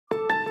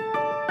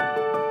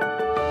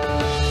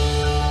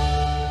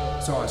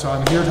So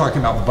I'm here talking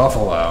about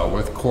Buffalo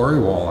with Cory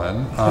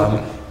Wolin,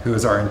 who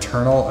is our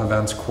internal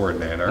events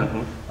coordinator.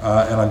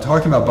 And I'm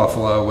talking about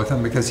Buffalo with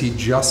him because he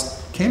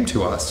just came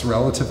to us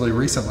relatively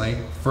recently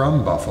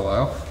from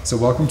Buffalo. So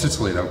welcome to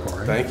Toledo,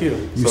 Cory. Thank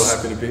you. So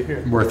happy to be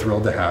here. We're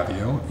thrilled to have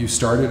you. You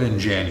started in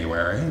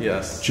January.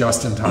 Yes.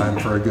 Just in time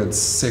for a good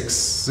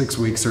six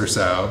weeks or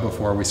so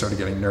before we started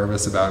getting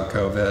nervous about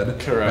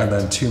COVID. Correct. And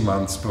then 2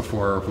 months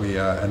before we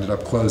ended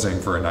up closing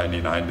for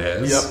 99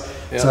 days. Yep.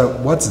 So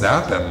what's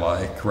that been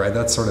like, right?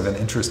 That's sort of an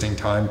interesting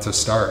time to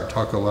start.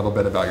 Talk a little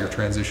bit about your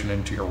transition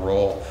into your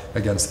role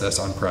against this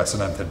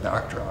unprecedented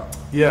backdrop.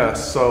 Yeah,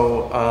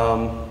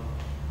 so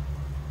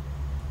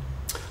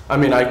I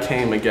mean, I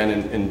came again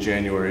in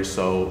January,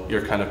 so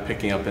you're kind of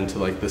picking up into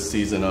like the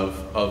season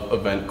of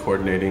event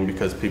coordinating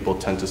because people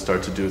tend to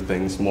start to do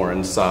things more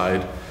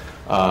inside.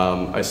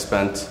 I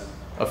spent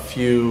a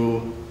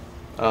few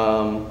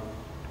months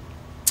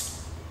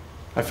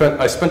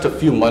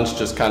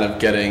just kind of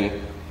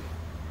getting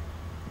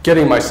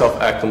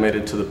myself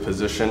acclimated to the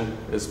position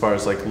as far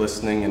as like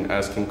listening and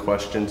asking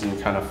questions and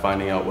kind of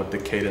finding out what the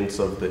cadence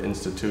of the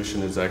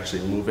institution is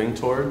actually moving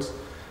towards.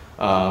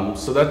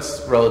 So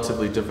that's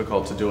relatively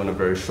difficult to do in a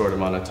very short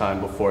amount of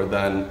time. Before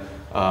then,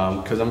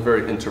 because I'm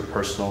very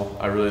interpersonal,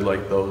 I really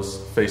like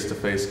those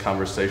face-to-face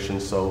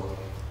conversations. So,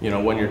 you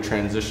know, when you're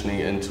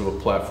transitioning into a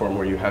platform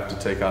where you have to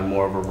take on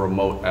more of a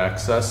remote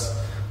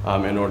access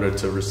in order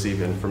to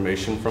receive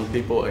information from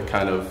people, it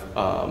kind of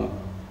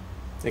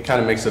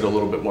makes it a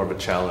little bit more of a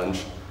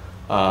challenge.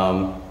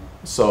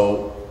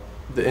 So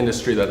the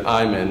industry that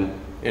I'm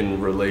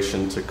in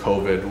relation to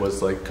COVID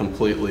was like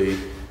completely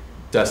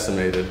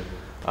decimated.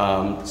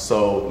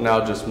 So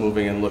now just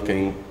moving and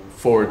looking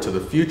forward to the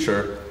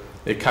future,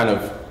 it kind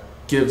of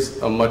gives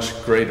a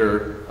much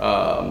greater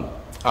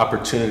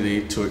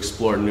opportunity to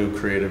explore new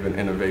creative and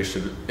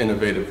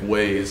innovative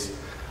ways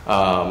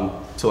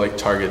to like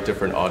target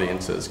different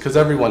audiences, because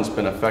everyone's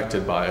been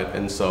affected by it.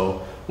 And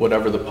so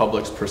whatever the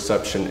public's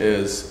perception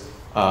is,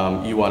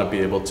 you want to be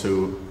able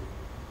to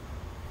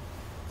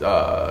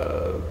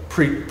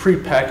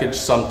pre-package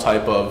some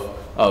type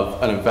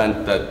of an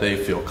event that they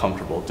feel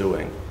comfortable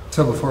doing.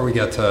 So before we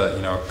get to,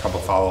 you know, a couple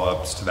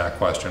follow-ups to that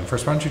question,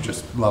 first, why don't you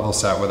just level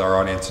set with our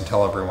audience and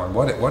tell everyone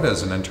what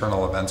does an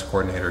internal events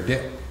coordinator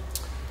do?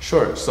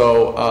 Sure.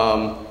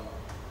 So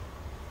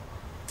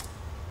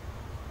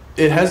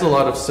it has a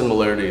lot of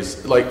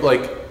similarities. Like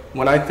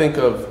when I think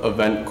of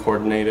event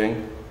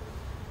coordinating,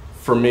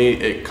 for me,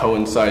 it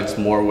coincides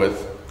more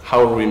with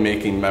how are we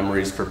making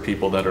memories for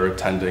people that are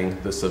attending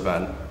this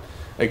event.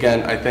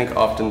 Again, I think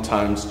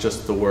oftentimes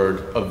just the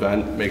word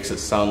event makes it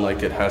sound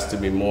like it has to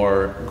be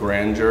more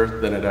grandeur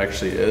than it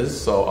actually is.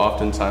 So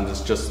oftentimes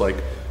it's just like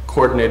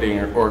coordinating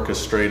or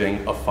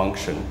orchestrating a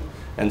function.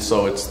 And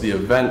so it's the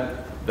event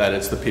that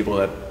it's the people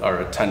that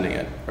are attending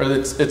it. Or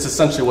it's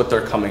essentially what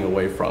they're coming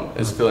away from,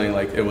 is feeling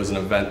like it was an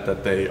event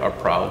that they are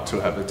proud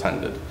to have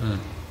attended,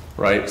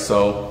 right?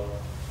 So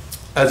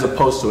as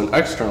opposed to an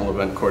external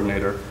event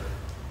coordinator,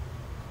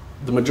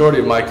 the majority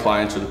of my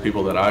clients or the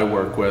people that I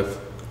work with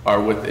are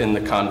within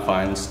the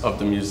confines of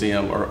the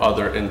museum or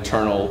other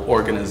internal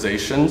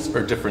organizations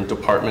or different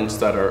departments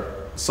that are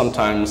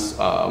sometimes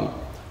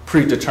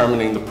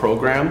predetermining the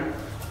program.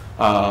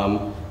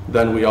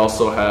 Then we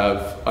also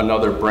have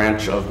another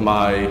branch of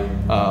my,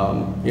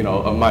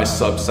 of my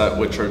subset,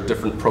 which are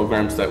different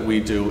programs that we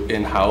do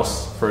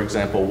in-house. For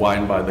example,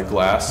 Wine by the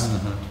Glass.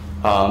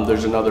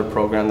 There's another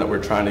program that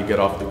we're trying to get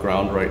off the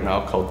ground right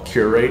now called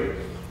Curate,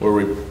 where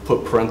we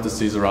put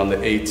parentheses around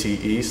the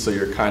ATE, so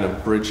you're kind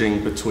of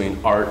bridging between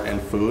art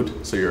and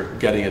food, so you're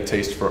getting a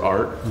taste for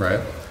art.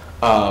 Right.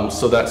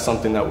 So that's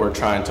something that we're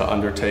trying to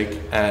undertake,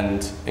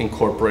 and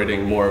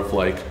incorporating more of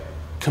like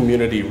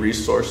community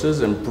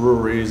resources and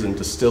breweries and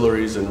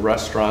distilleries and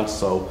restaurants.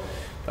 So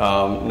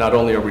not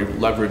only are we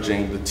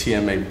leveraging the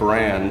TMA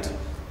brand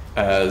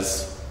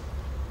as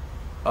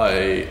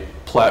a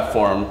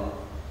platform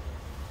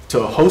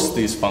to host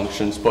these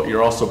functions, but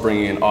you're also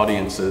bringing in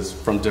audiences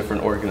from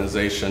different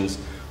organizations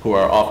who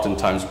are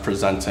oftentimes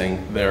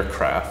presenting their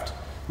craft,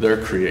 their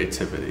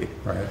creativity.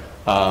 Right.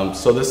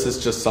 So this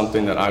is just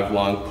something that I've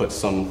long put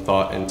some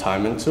thought and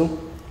time into,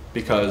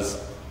 because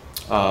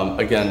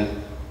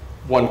again,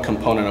 one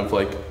component of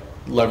like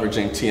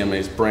leveraging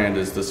TMA's brand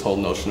is this whole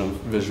notion of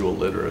visual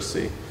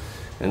literacy.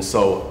 And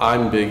so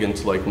I'm big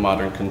into like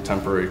modern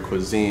contemporary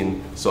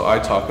cuisine, so I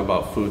talk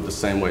about food the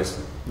same way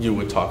you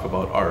would talk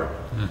about art.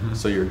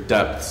 So your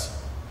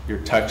depths, your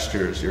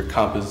textures, your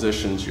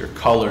compositions, your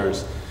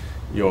colors,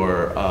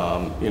 your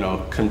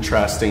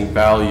contrasting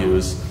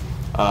values.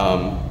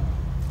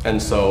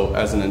 And so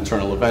as an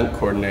internal event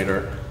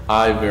coordinator,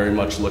 I very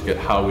much look at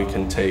how we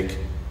can take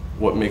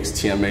what makes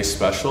TMA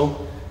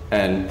special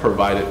and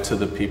provide it to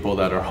the people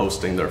that are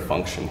hosting their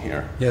function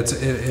here. Yeah,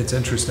 it's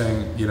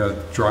interesting,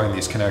 drawing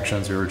these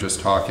connections. We were just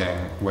talking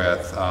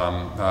with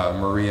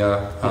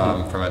Maria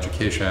from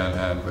education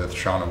and with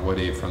Shauna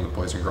Woody from the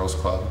Boys and Girls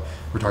Club.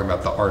 We're talking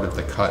about the Art of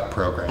the Cut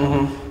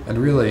program. And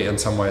really, in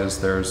some ways,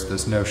 there's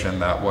this notion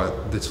that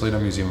what the Toledo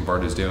Museum of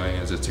Art is doing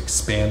is it's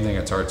expanding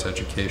its arts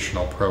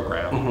educational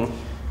program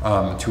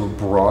to a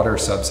broader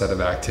subset of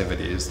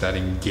activities that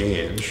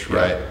engage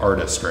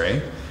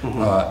artistry,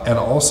 and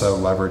also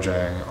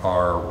leveraging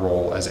our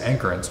role as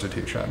anchor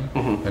institution,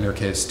 in your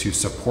case, to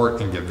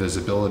support and give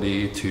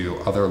visibility to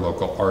other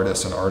local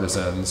artists and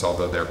artisans,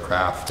 although their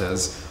craft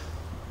is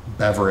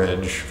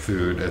beverage,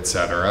 food,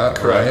 etc.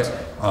 Correct.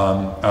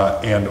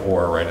 Right? And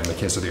or in the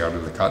case of the Art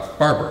of the Cut,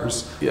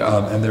 barbers.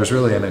 Yeah. And there's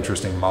really an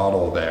interesting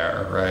model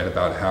there, right,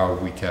 about how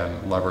we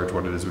can leverage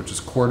what it is, which is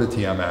core to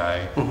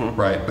TMA,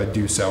 right, but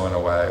do so in a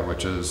way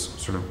which is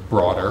sort of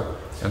broader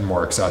and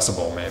more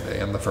accessible, maybe,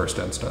 in the first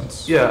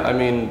instance. Yeah, I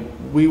mean,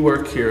 we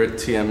work here at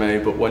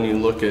TMA, but when you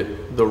look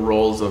at the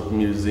roles of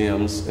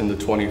museums in the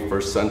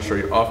 21st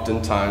century,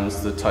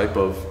 oftentimes the type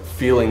of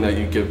feeling that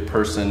you give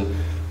person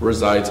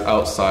resides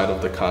outside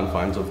of the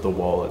confines of the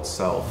wall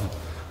itself.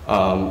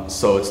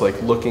 So it's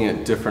like looking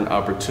at different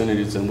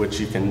opportunities in which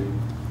you can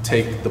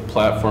take the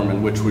platform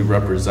in which we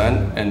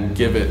represent and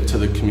give it to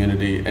the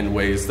community in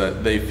ways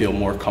that they feel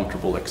more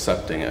comfortable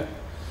accepting it.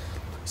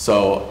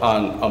 So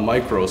on a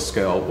micro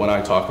scale, when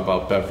I talk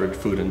about beverage,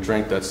 food, and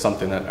drink, that's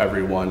something that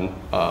everyone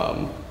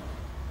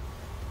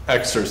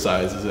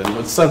exercises in.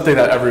 It's something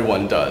that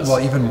everyone does. Well,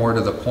 even more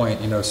to the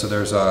point, so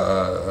there's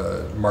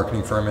a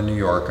marketing firm in New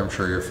York, I'm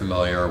sure you're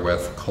familiar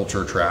with,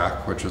 Culture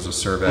Track, which is a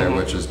survey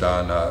which is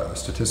done, a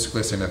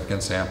statistically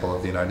significant sample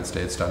of the United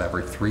States done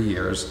every 3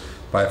 years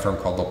by a firm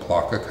called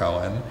LaPlaca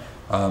Cohen.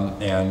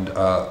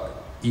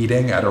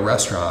 Eating at a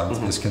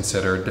restaurant is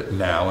considered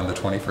now in the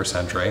 21st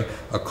century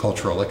a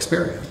cultural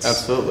experience.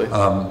 Absolutely.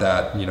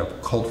 That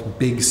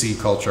big C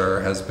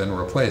culture has been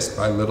replaced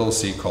by little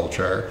C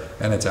culture,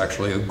 and it's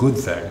actually a good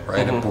thing,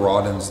 right? It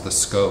broadens the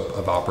scope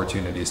of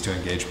opportunities to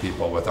engage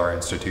people with our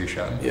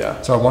institution.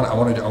 Yeah. So I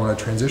want to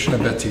transition a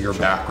bit to your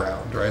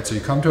background, right? So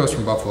you come to us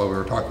from Buffalo. We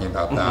were talking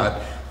about that.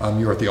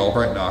 You were at the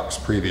Albright Knox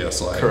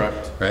previously.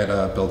 Correct. Right,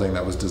 a building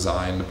that was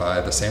designed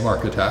by the same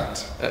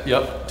architect.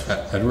 Yep.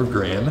 Edward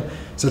Green.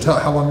 So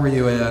how long were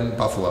you in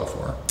Buffalo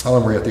for? How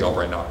long were you at the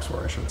Albright Knox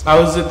for, I should say? I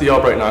was at the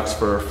Albright Knox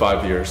for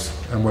 5 years.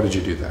 And what did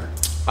you do there?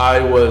 I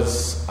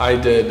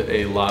did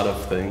a lot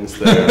of things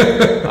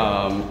there.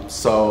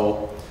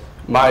 So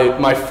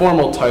my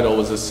formal title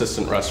was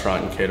assistant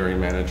restaurant and catering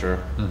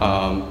manager.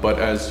 But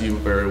as you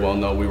very well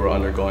know, we were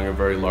undergoing a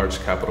very large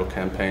capital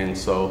campaign.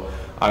 So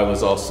I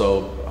was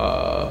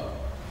also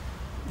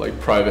like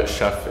private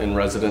chef in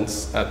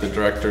residence at the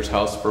director's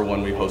house for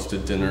when we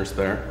hosted dinners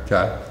there.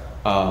 Okay.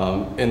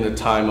 In the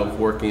time of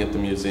working at the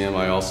museum,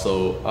 I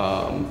also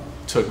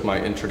took my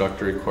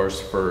introductory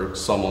course for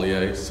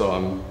sommelier.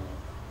 So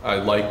I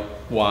like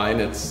wine.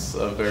 It's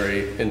a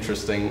very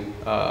interesting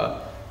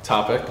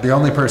topic. The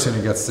only person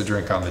who gets to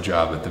drink on the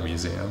job at the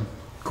museum,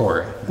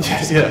 Cory.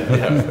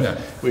 Yeah.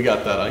 We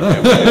got that on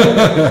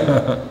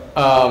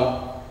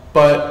camera.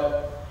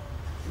 But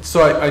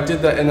so I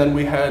did that, and then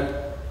we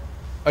had,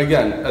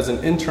 again, as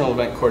an internal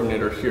event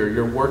coordinator here,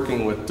 you're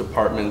working with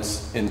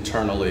departments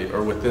internally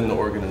or within the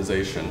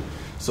organization.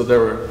 So there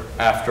were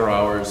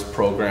after-hours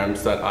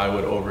programs that I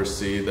would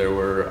oversee. There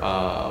were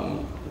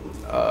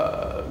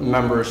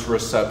members'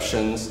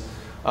 receptions.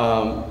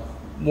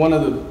 One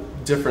of the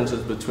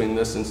differences between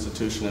this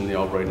institution and the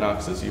Albright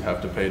Knox is you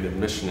have to pay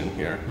admission in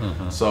here.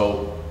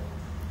 So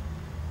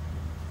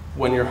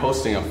when you're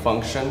hosting a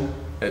function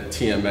at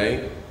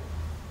TMA,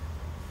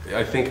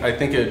 I think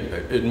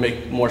it'd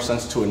make more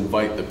sense to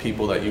invite the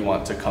people that you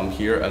want to come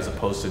here as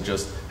opposed to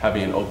just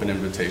having an open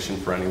invitation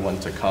for anyone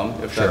to come,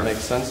 if that makes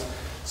sense.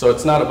 So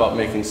it's not about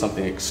making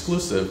something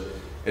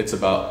exclusive, it's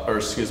about,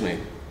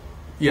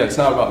 it's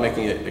not about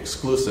making it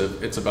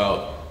exclusive, it's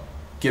about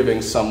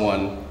giving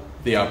someone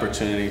the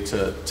opportunity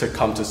to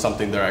come to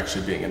something they're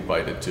actually being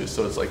invited to.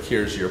 So it's like,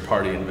 here's your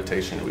party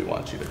invitation, we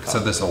want you to come. So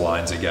this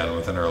aligns again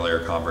with an earlier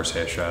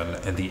conversation,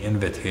 and the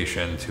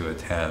invitation to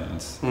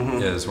attend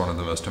is one of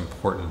the most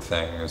important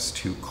things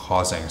to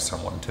causing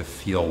someone to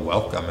feel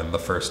welcome in the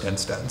first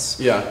instance.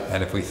 Yeah.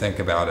 And if we think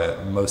about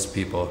it, most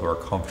people who are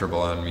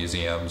comfortable in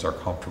museums are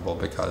comfortable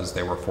because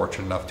they were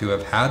fortunate enough to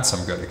have had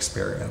some good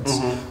experience,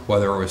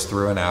 whether it was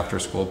through an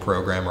after-school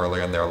program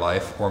earlier in their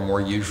life, or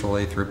more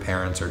usually through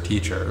parents or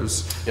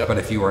teachers. Yep. But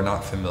if you are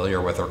not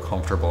familiar with or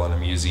comfortable in a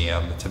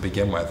museum to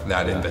begin with,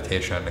 that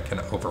invitation can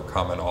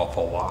overcome an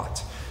awful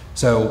lot.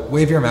 So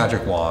wave your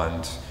magic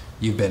wand.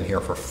 You've been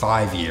here for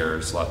 5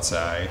 years, let's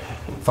say.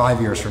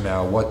 5 years from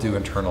now, what do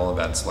internal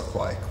events look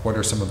like? What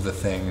are some of the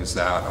things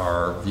that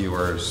our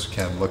viewers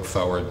can look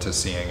forward to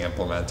seeing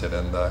implemented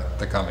in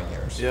the coming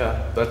years?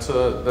 Yeah, that's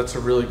a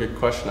really good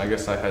question. I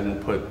guess I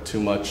hadn't put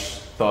too much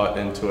thought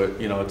into it.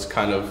 It's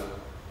kind of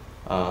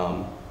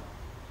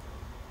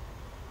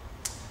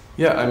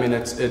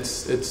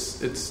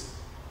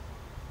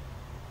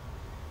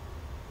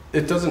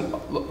it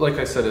doesn't, like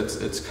I said,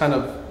 it's kind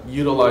of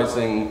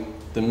utilizing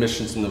the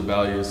missions and the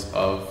values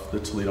of the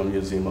Toledo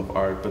Museum of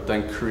Art, but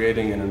then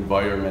creating an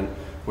environment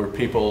where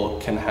people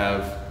can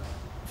have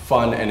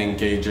fun and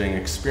engaging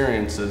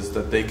experiences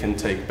that they can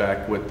take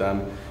back with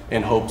them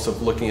in hopes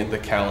of looking at the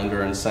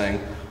calendar and saying,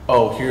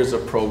 oh, here's a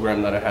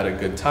program that I had a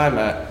good time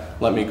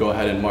at. Let me go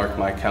ahead and mark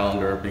my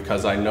calendar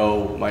because I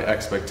know my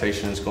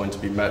expectation is going to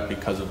be met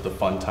because of the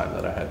fun time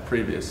that I had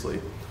previously.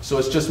 So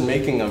it's just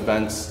making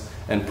events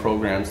and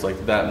programs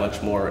like that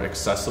much more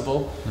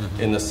accessible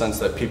in the sense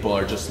that people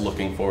are just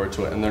looking forward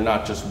to it and they're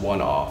not just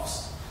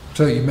one-offs.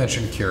 So you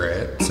mentioned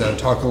Curate. So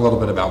talk a little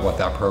bit about what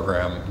that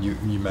program,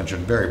 you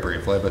mentioned very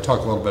briefly, but talk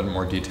a little bit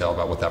more detail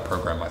about what that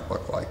program might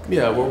look like.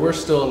 Yeah, well, we're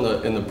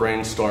still in the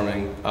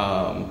brainstorming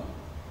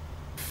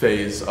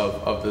phase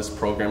of this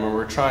program, and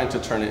we're trying to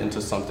turn it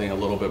into something a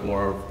little bit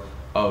more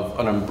of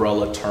an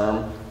umbrella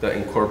term that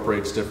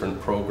incorporates different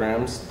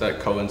programs that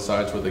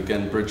coincides with,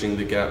 again, bridging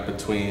the gap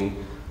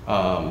between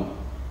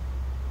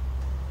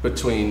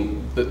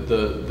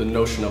the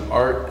notion of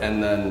art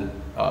and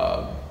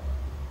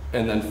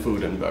then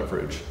food and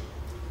beverage.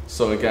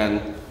 So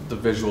again, the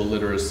visual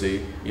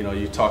literacy,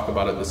 you talk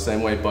about it the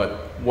same way, but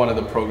one of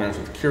the programs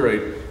with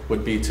Curate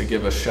would be to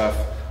give a chef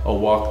a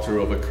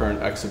walkthrough of a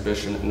current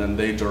exhibition, and then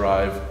they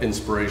derive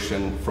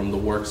inspiration from the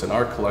works in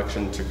our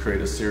collection to create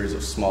a series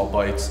of small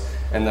bites.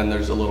 And then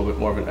there's a little bit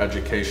more of an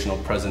educational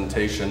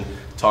presentation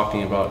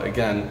talking about,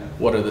 again,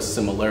 what are the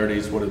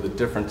similarities, what are the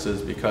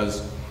differences,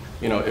 because,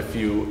 if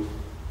you,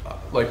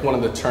 like one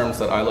of the terms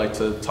that I like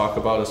to talk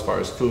about as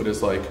far as food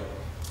is like,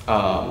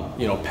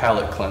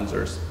 palate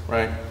cleansers,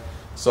 right?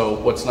 So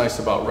what's nice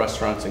about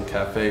restaurants and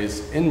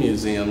cafes in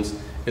museums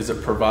is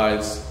it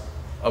provides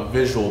a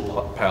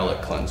visual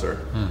palate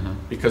cleanser.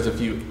 Because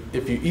if you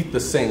eat the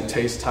same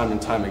taste time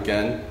and time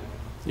again,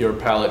 your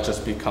palate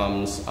just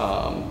becomes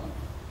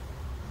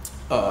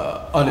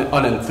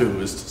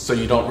unenthused, so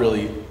you don't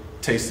really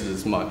taste it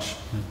as much.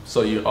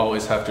 So you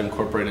always have to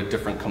incorporate a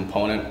different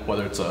component,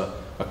 whether it's a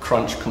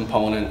crunch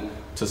component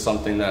to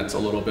something that's a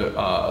little bit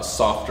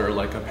softer,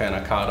 like a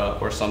panna cotta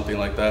or something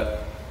like that.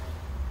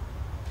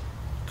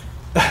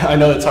 I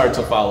know it's hard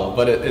to follow,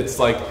 but it's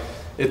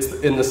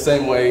in the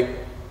same way.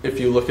 If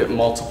you look at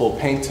multiple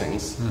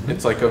paintings,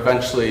 it's like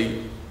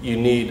eventually you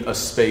need a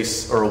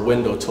space or a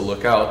window to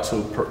look out to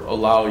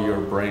allow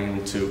your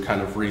brain to kind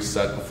of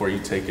reset before you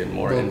take in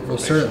more information. Well,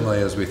 certainly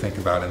as we think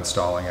about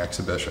installing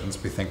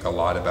exhibitions, we think a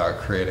lot about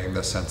creating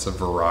this sense of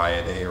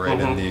variety, right,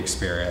 in the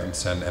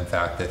experience. And in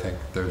fact, I think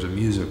there's a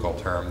musical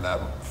term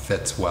that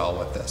fits well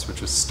with this,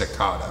 which is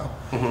staccato,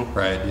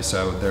 right?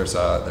 So there's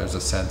a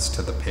sense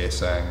to the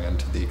pacing and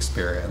to the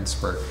experience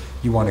where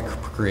you want to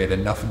create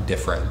enough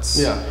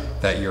difference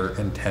that you're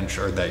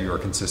you're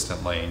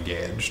consistently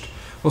engaged.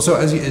 Well, so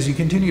as you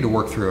continue to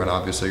work through, and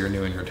obviously you're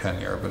new in your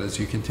tenure, but as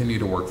you continue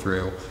to work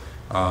through,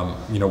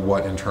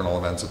 what internal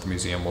events at the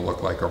museum will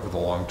look like over the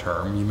long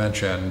term, you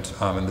mentioned,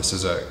 and this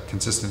is a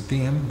consistent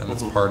theme, and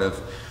it's part of,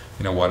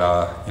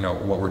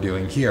 what we're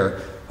doing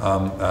here.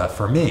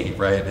 For me,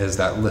 right, is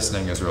that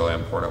listening is really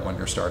important when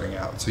you're starting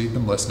out. So you've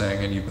been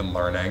listening and you've been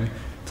learning.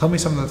 Tell me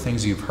some of the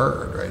things you've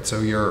heard, right?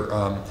 So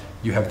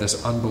you have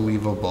this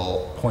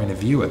unbelievable point of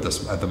view at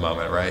the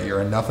moment, right?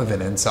 You're enough of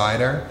an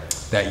insider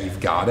that you've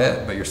got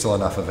it, but you're still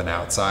enough of an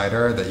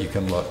outsider that you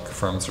can look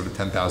from sort of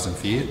 10,000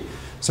 feet.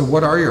 So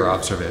what are your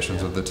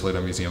observations of the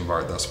Toledo Museum of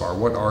Art thus far?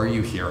 What are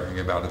you hearing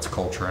about its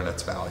culture and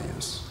its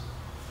values?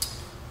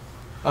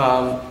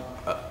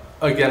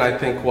 Again, I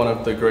think one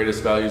of the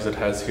greatest values it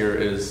has here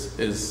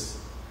is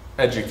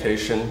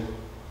education,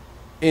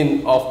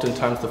 in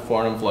oftentimes the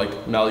form of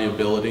like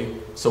malleability.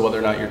 So whether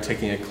or not you're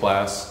taking a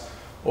class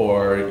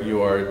or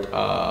you're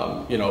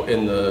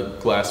in the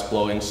glass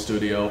blowing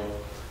studio.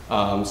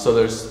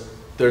 So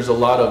there's a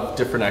lot of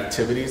different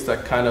activities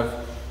that kind of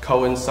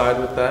coincide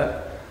with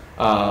that.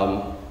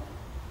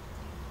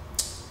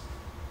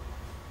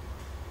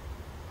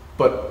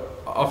 But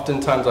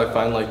oftentimes I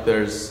find like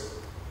there's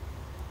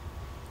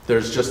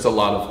just a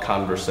lot of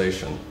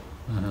conversation,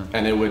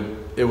 and it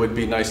would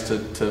be nice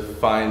to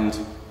find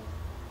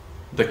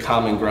the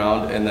common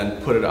ground and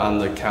then put it on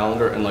the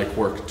calendar and like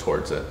work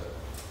towards it.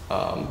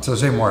 So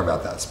say more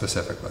about that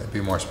specifically. Be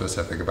more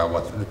specific about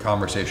what the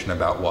conversation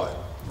about what.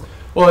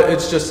 Well,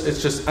 it's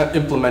just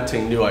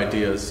implementing new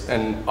ideas,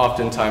 and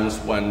oftentimes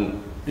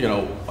when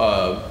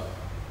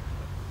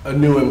a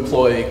new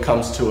employee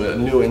comes to a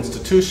new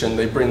institution,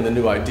 they bring the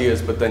new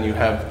ideas, but then you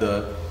have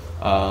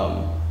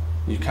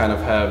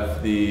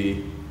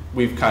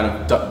we've kind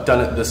of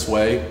done it this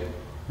way,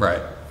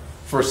 right,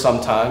 for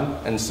some time,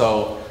 and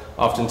so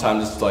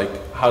oftentimes it's like,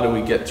 how do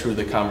we get through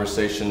the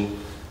conversation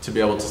to be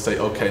able to say,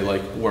 okay,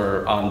 like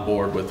we're on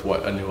board with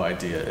what a new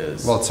idea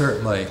is? Well,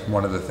 certainly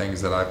one of the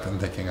things that I've been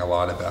thinking a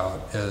lot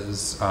about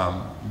is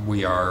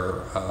we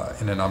are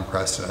in an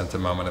unprecedented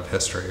moment of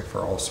history for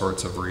all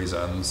sorts of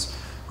reasons.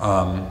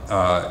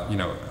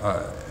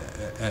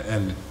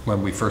 And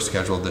when we first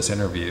scheduled this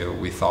interview,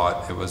 we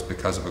thought it was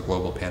because of a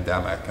global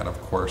pandemic. And of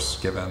course,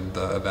 given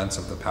the events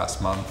of the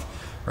past month,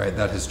 right,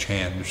 that has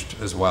changed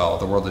as well.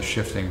 The world is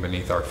shifting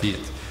beneath our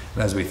feet.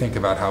 And as we think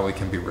about how we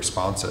can be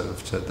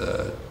responsive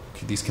to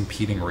these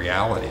competing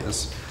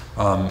realities,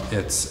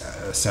 it's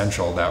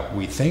essential that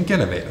we think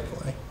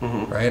innovatively,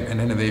 right?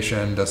 And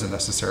innovation doesn't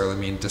necessarily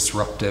mean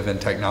disruptive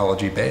and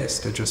technology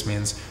based. It just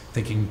means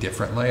thinking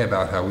differently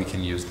about how we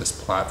can use this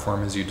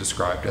platform, as you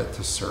described it,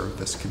 to serve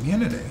this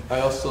community.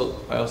 I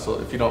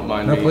also, if you don't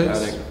mind No, me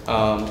please.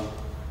 adding,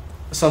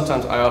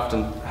 sometimes I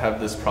often have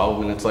this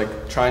problem, and it's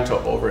like trying to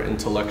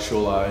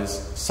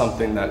over-intellectualize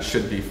something that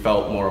should be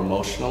felt more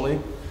emotionally.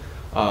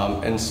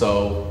 And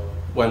so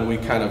when we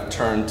kind of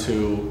turn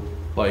to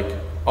like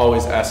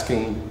always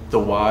asking the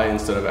why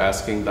instead of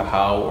asking the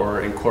how,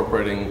 or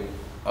incorporating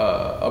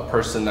a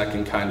person that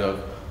can kind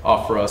of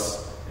offer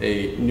us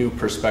a new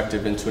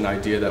perspective into an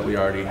idea that we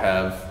already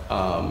have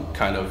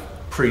kind of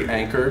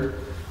pre-anchored,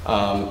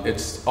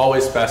 it's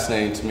always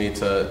fascinating to me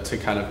to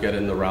kind of get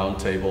in the round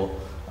table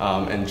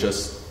and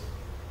just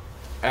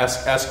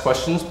ask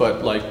questions,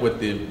 but like with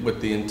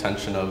the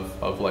intention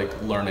of like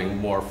learning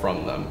more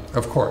from them.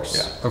 Of course,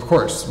 Yeah. of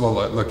course. Well,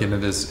 look, and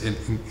it is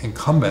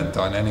incumbent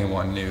on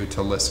anyone new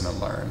to listen and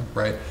learn,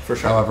 right? For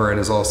sure. However, it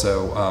is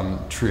also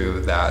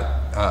true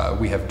that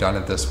we have done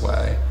it this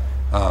way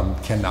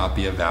cannot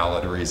be a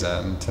valid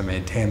reason to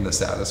maintain the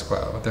status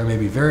quo. There may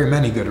be very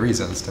many good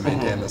reasons to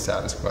maintain the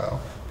status quo,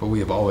 but we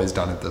have always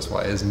done it this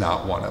way is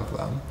not one of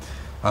them.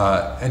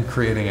 And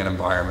creating an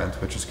environment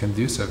which is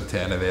conducive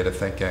to innovative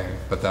thinking,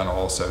 but then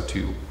also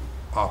to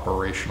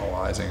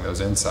operationalizing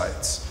those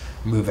insights,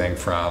 moving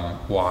from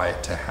why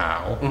to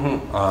how,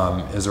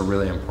 is a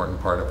really important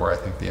part of where I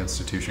think the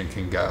institution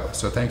can go.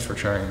 So thanks for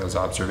sharing those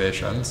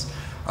observations.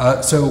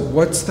 So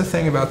what's the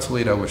thing about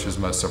Toledo which has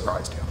most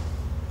surprised you?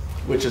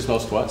 Which is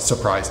most what?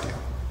 Surprised you?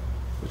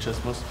 Which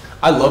is most?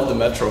 I love the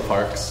metro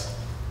parks.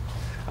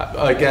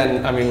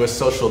 Again, I mean, with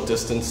social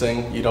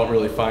distancing, you don't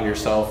really find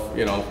yourself,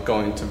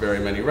 going to very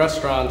many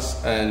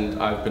restaurants, and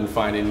I've been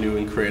finding new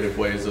and creative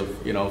ways of,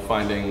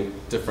 finding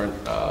different,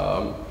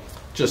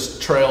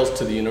 just trails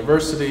to the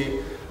university,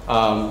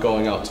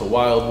 going out to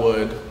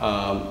Wildwood.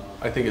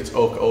 I think it's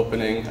Oak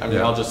Opening. I mean,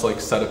 Yeah. I'll just like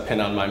set a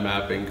pin on my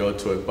map and go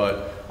to it,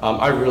 but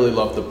I really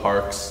love the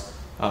parks.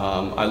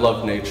 I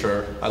love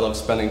nature. I love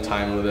spending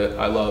time with it.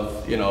 I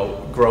love,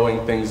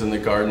 growing things in the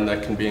garden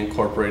that can be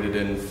incorporated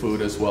in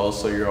food as well.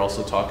 So you're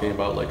also talking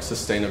about like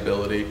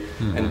sustainability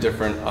and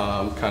different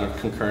kind of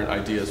concurrent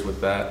ideas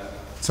with that.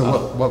 So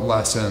what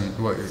lesson,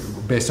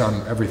 based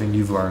on everything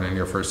you've learned in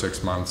your first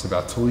 6 months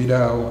about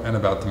Toledo and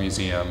about the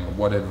museum,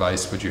 what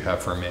advice would you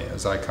have for me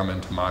as I come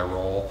into my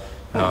role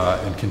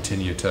and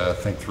continue to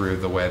think through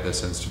the way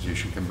this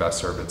institution can best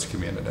serve its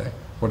community?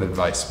 What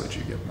advice would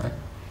you give me?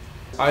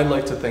 I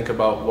like to think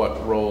about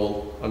what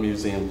role a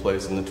museum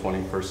plays in the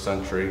 21st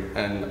century,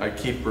 and I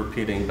keep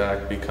repeating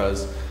back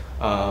because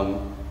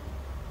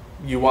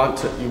you want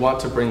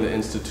to bring the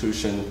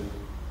institution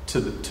to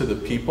the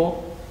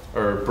people,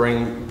 or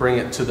bring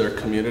it to their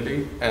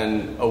community,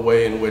 and a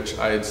way in which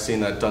I had seen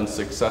that done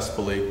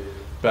successfully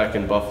back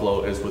in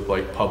Buffalo is with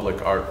like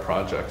public art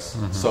projects.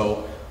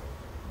 So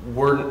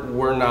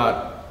we're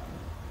not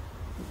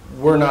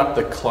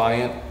the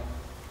client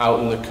out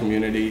in the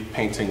community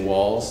painting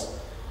walls.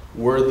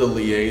 We're the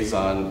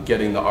liaison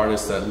getting the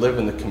artists that live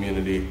in the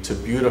community to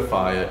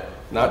beautify it,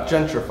 not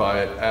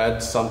gentrify it,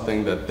 add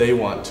something that they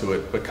want to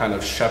it, but kind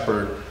of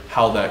shepherd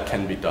how that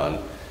can be done.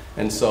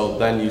 And so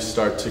then you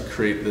start to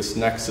create this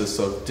nexus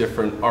of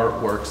different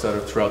artworks that are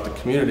throughout the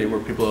community where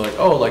people are like,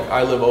 oh, like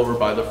I live over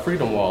by the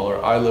Freedom Wall,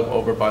 or I live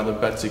over by the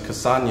Betsy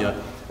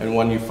Casagna. And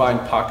when you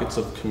find pockets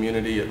of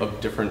community of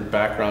different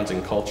backgrounds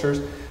and cultures,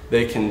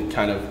 they can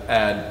kind of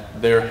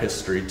add their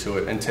history to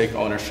it and take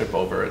ownership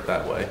over it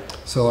that way.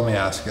 So let me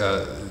ask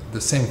the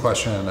same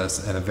question in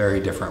a very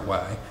different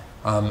way.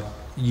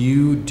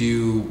 You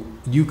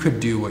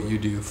could do what you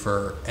do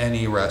for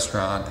any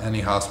restaurant,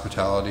 any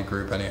hospitality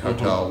group, any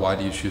hotel. Why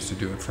do you choose to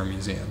do it for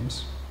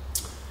museums?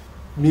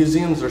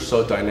 Museums are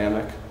so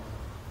dynamic,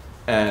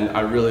 and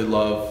I really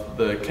love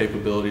the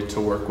capability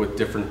to work with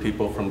different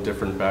people from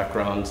different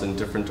backgrounds and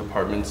different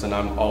departments, and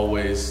I'm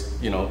always,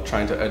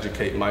 trying to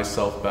educate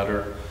myself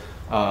better.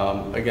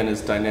 Again, as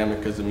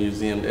dynamic as a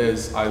museum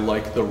is, I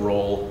like the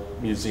role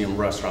museum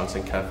restaurants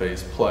and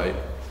cafes play,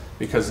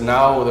 because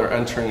now they're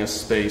entering a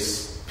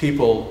space,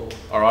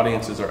 our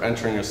audiences are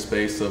entering a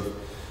space of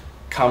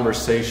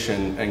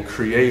conversation and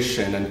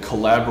creation and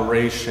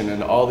collaboration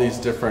and all these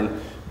different,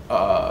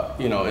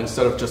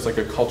 instead of just like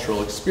a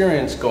cultural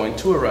experience going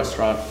to a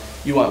restaurant,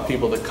 you want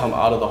people to come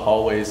out of the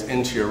hallways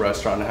into your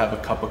restaurant and have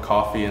a cup of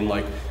coffee and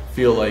like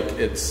feel like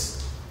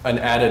it's an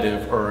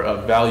additive or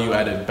a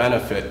value-added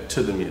benefit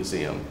to the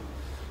museum.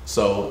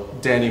 So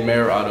Danny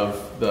Mayer out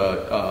of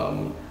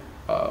the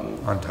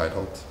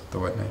Untitled, the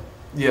Whitney.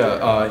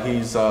 Yeah,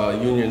 he's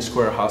Union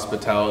Square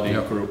Hospitality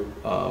Group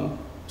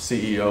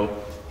CEO.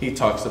 He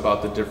talks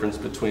about the difference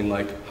between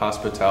like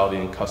hospitality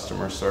and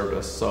customer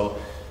service. So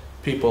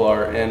people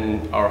are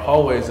in our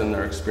hallways and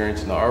they're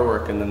experiencing the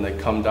artwork, and then they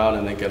come down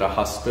and they get a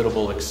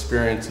hospitable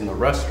experience in the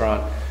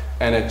restaurant,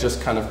 and it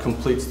just kind of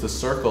completes the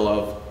circle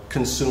of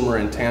consumer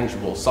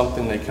intangible,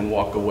 something they can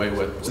walk away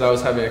with. So I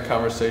was having a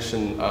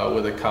conversation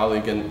with a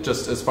colleague, and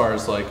just as far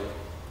as like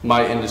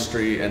my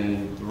industry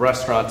and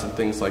restaurants and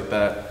things like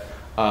that,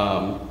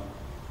 how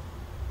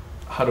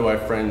do I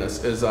frame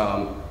this?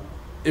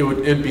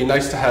 It'd be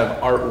nice to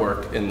have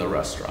artwork in the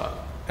restaurant,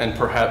 and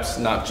perhaps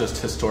not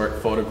just historic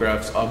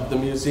photographs of the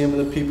museum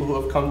and the people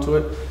who have come to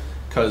it,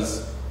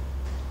 because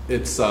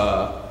it's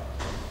a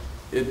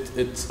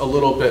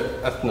little bit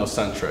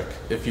ethnocentric.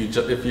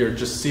 If you're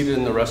just seated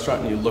in the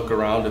restaurant and you look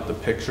around at the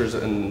pictures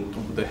and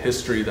the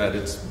history that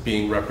it's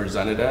being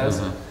represented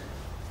as,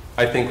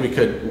 I think we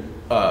could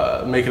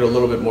make it a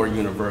little bit more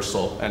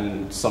universal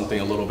and something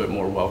a little bit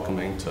more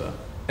welcoming to.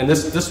 And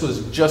this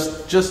was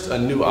just a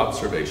new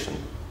observation.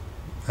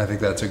 I think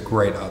that's a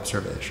great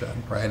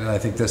observation, right? And I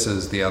think this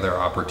is the other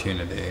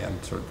opportunity,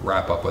 and sort of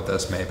wrap up with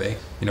this maybe.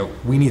 You know,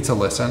 we need to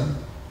listen,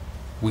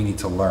 we need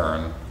to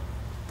learn,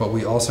 but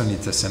we also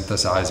need to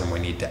synthesize and we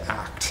need to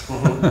act.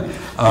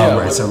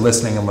 Right? So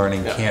listening and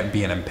learning can't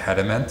be an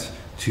impediment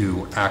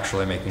to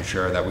actually making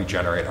sure that we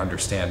generate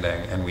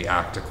understanding and we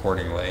act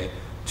accordingly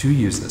to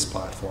use this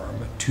platform,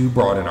 to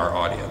broaden our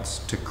audience,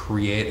 to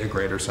create a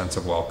greater sense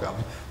of welcome,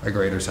 a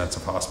greater sense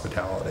of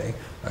hospitality,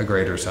 a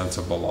greater sense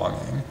of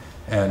belonging.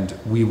 And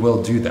we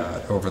will do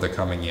that over the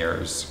coming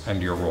years,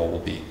 and your role will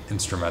be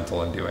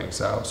instrumental in doing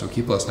so. So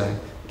keep listening,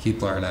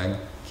 keep learning,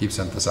 keep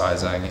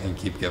synthesizing, and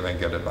keep giving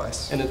good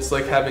advice. And it's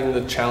like having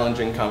the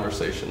challenging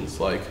conversations,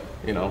 like,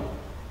 you know,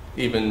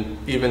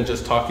 even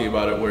just talking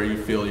about it where you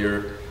feel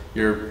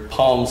your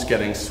palms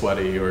getting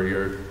sweaty, or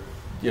your,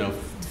 you know,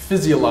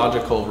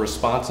 physiological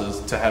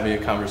responses to having a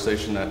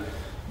conversation that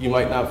you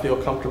might not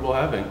feel comfortable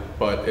having,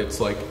 but it's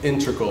like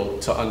integral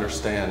to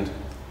understand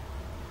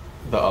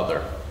the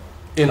other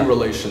in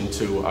relation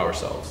to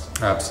ourselves.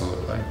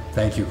 Absolutely.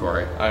 Thank you,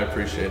 Cory. I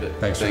appreciate it.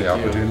 Thanks for the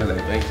opportunity.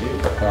 Thank you.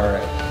 All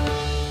right.